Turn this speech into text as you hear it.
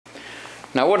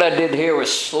Now what I did here was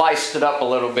sliced it up a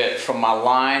little bit from my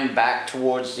line back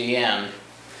towards the end,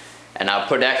 and I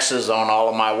put X's on all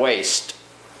of my waist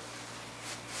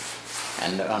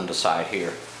and the underside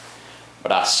here.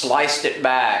 But I sliced it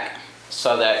back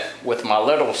so that with my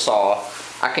little saw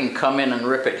I can come in and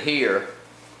rip it here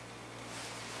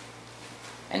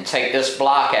and take this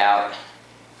block out,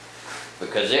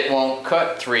 because it won't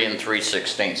cut 3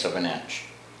 3/16 of an inch,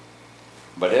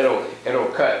 but it'll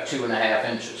cut 2.5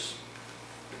 inches.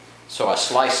 So I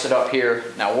sliced it up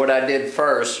here. Now what I did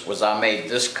first was I made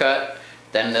this cut,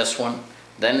 then this one,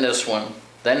 then this one,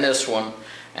 then this one,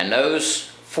 and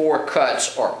those 4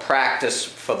 cuts are practice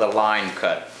for the line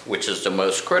cut, which is the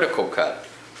most critical cut.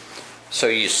 So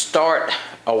you start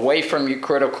away from your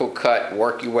critical cut,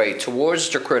 work your way towards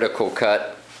the critical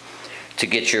cut to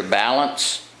get your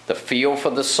balance, the feel for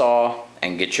the saw,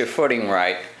 and get your footing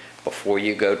right before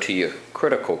you go to your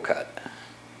critical cut.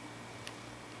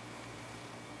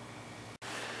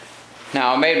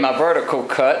 Now I made my vertical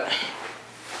cut,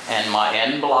 and my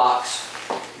end blocks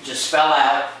just fell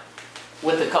out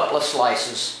with a couple of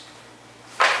slices.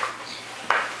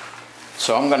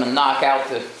 So I'm going to knock out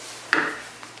the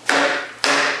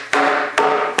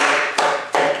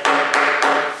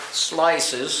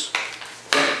slices.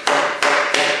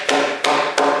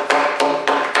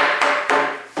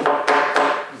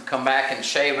 And come back and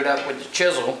shave it up with the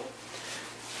chisel.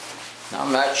 Now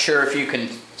I'm not sure if you can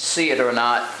see it or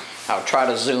not. I'll try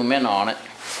to zoom in on it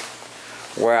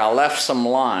where I left some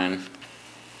line.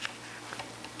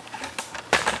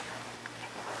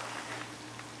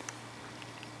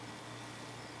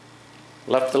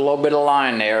 Left a little bit of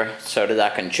line there so that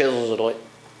I can chisel it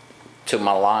to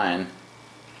my line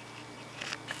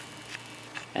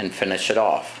and finish it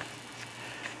off.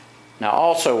 Now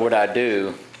also what I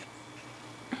do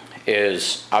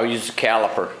is I'll use a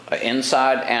caliper, an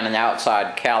inside and an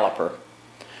outside caliper.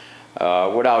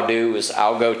 What I'll do is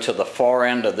I'll go to the far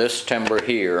end of this timber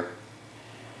here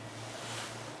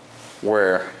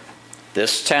where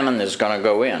this tenon is going to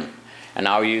go in, and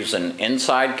I'll use an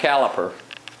inside caliper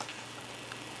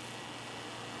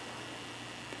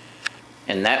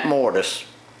in that mortise.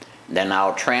 Then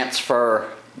I'll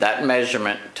transfer that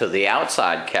measurement to the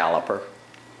outside caliper,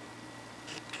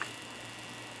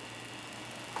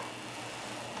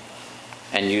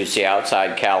 and use the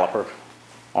outside caliper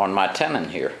on my tenon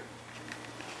here.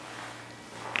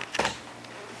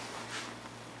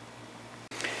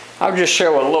 I'll just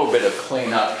show a little bit of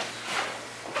cleanup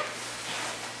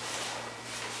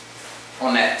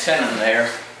on that tenon there.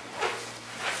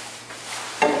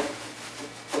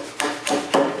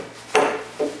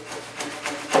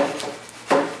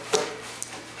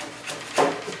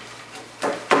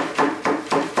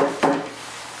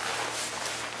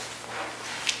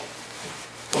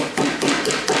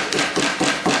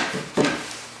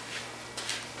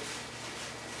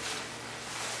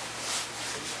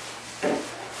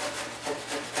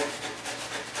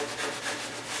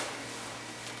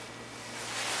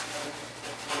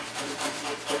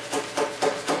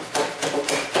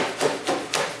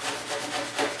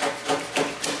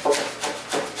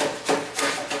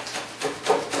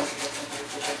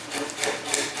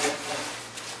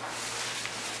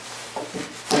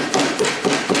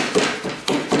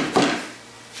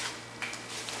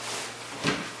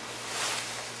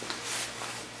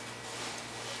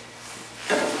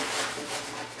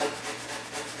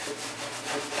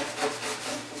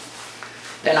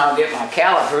 Then I'll get my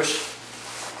calipers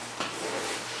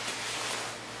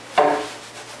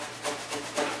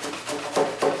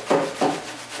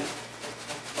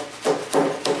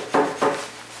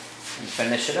and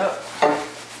finish it up.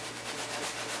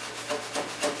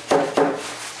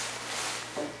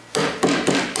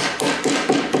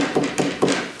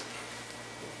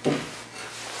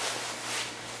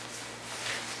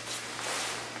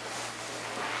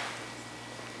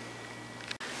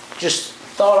 Just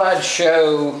thought I'd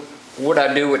show what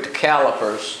I do with the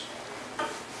calipers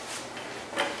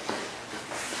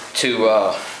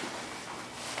to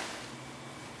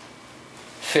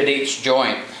fit each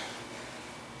joint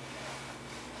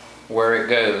where it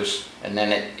goes, and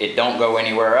then it don't go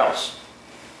anywhere else.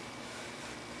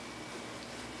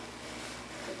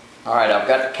 Alright, I've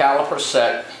got the caliper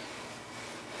set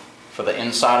for the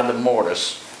inside of the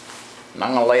mortise, and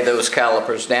I'm going to lay those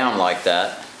calipers down like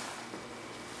that.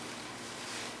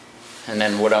 And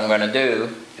then what I'm going to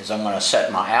do is I'm going to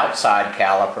set my outside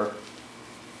caliper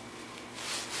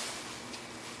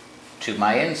to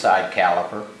my inside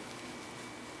caliper.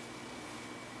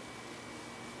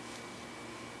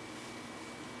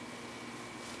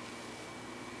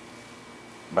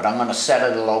 But I'm going to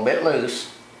set it a little bit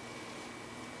loose.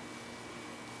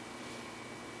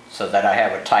 so that I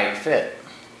have a tight fit.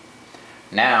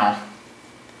 Now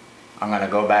I'm going to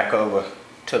go back over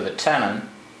to the tenon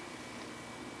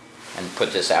and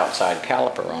put this outside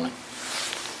caliper on it.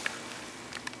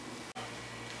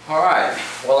 Alright,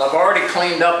 well, I've already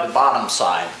cleaned up the bottom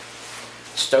side.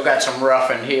 Still got some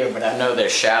rough in here, but I know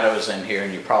there's shadows in here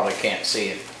and you probably can't see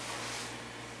it.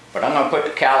 But I'm going to put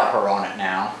the caliper on it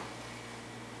now.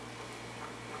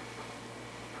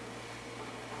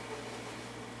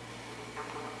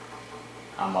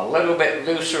 I'm a little bit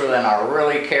looser than I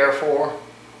really care for.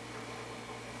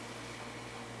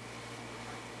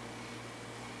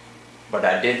 But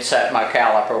I did set my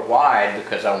caliper wide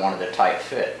because I wanted a tight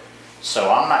fit.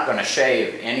 So I'm not going to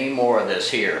shave any more of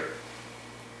this here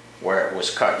where it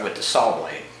was cut with the saw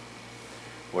blade.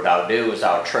 What I'll do is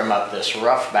I'll trim up this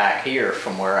rough back here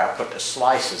from where I put the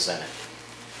slices in it.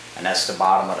 And that's the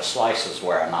bottom of the slices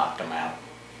where I knocked them out.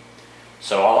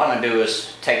 So all I'm going to do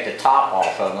is take the top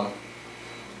off of them.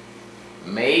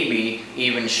 Maybe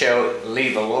even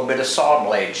leave a little bit of saw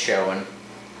blade showing,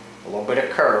 a little bit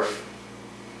of kerf,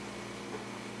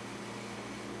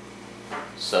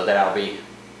 so that I'll be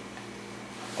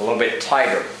a little bit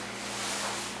tighter.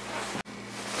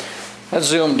 I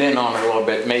zoomed in on it a little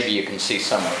bit, maybe you can see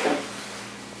some of it.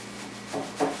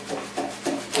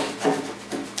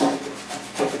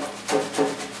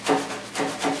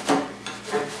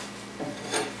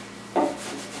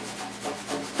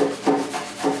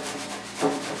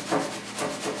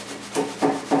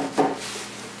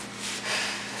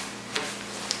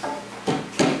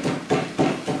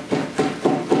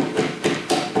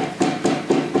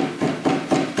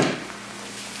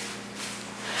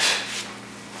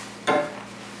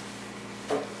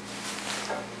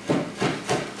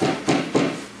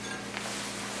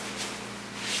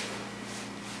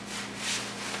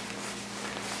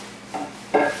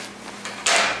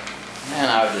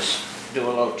 I'll just do a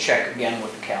little check again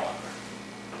with the caliper.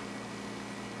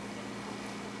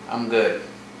 I'm good.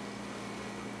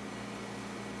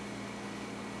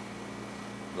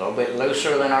 A little bit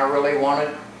looser than I really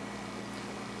wanted,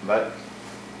 but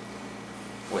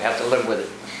we have to live with it.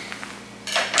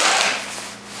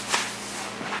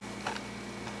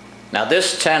 Now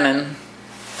this tenon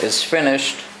is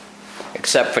finished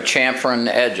except for chamfering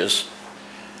the edges.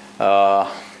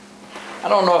 I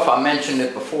don't know if I mentioned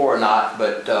it before or not,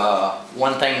 but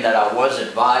one thing that I was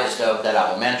advised of that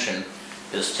I'll mention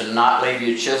is to not leave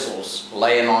your chisels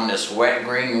laying on this wet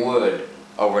green wood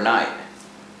overnight.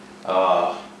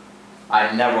 I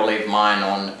never leave mine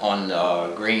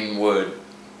on green wood.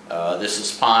 This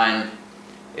is pine.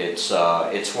 It's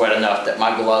wet enough that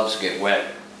my gloves get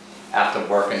wet after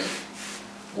working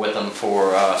with them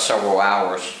for several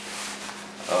hours.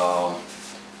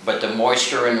 But the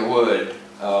moisture in the wood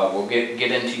will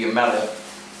get into your metal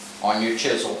on your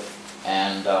chisel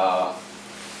and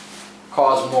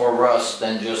cause more rust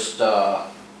than just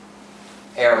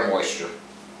air moisture.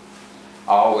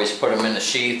 I always put them in the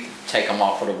sheath, take them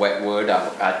off of the wet wood.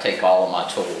 I take all of my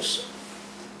tools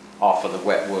off of the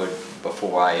wet wood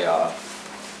before I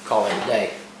call it a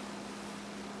day.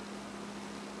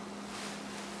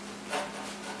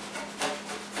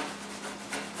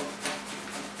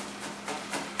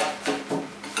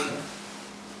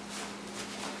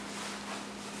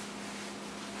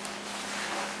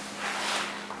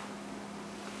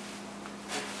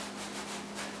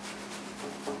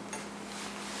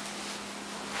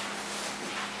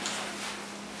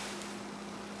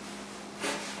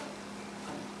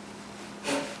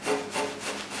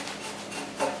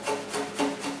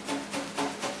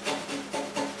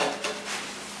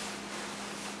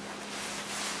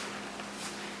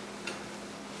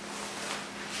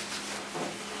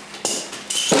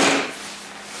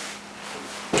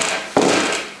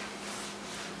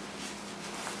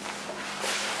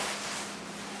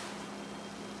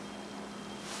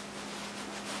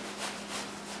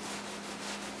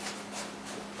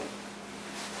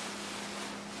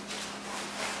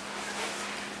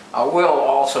 I will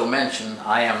also mention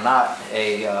I am not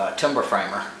a timber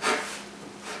framer.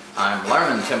 I'm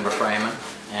learning timber framing,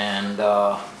 and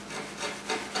all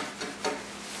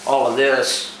of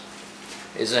this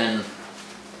is in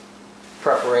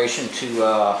preparation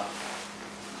to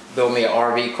build me an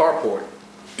RV carport.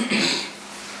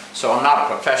 So I'm not a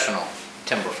professional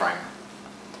timber framer.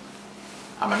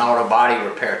 I'm an auto body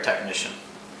repair technician,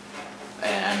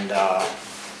 and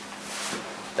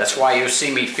that's why you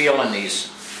see me feeling these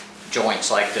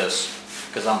joints like this,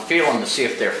 because I'm feeling to see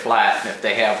if they're flat and if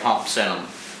they have humps in them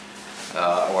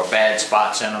or bad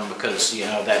spots in them, because you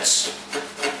know that's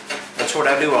what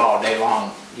I do all day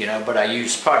long, you know. But I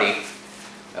use putty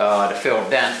to fill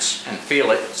dents and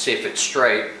feel it, see if it's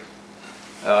straight,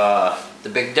 The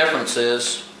big difference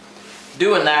is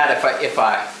doing that, if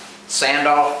I sand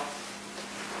off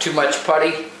too much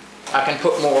putty, I can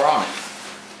put more on it.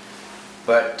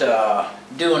 But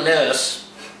doing this,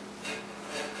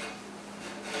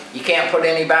 you can't put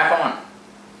any back on.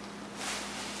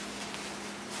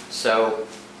 So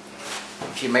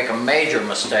if you make a major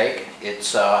mistake, it's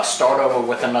start over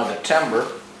with another timber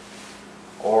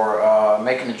or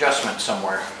make an adjustment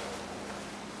somewhere.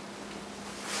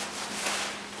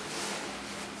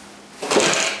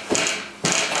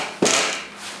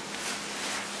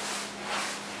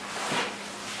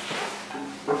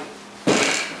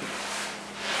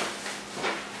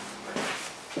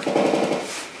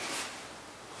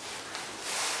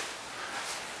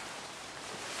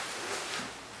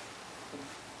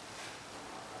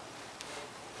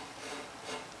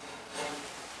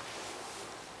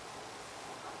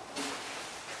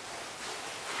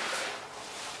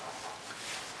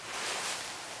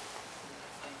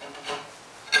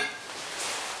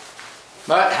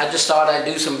 But I just thought I'd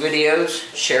do some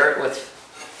videos, share it with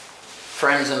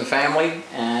friends and family,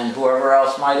 and whoever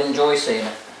else might enjoy seeing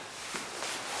it.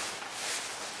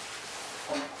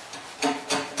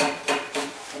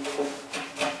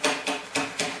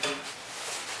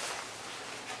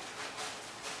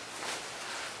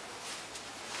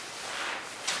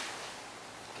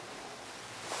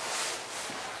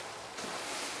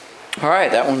 All right,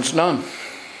 that one's done.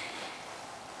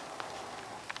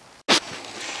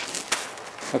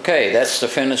 Okay, that's the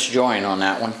finished join on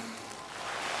that one.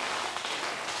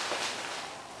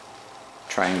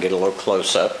 Try and get a little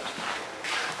close up.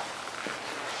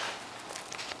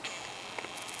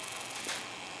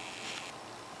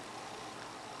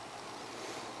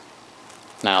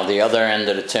 Now the other end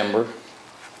of the timber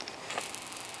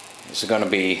is going to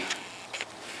be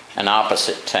an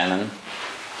opposite tenon,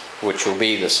 which will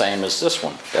be the same as this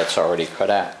one that's already cut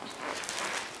out.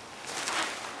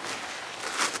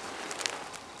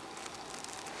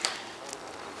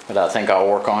 But I think I'll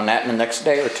work on that in the next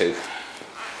day or two.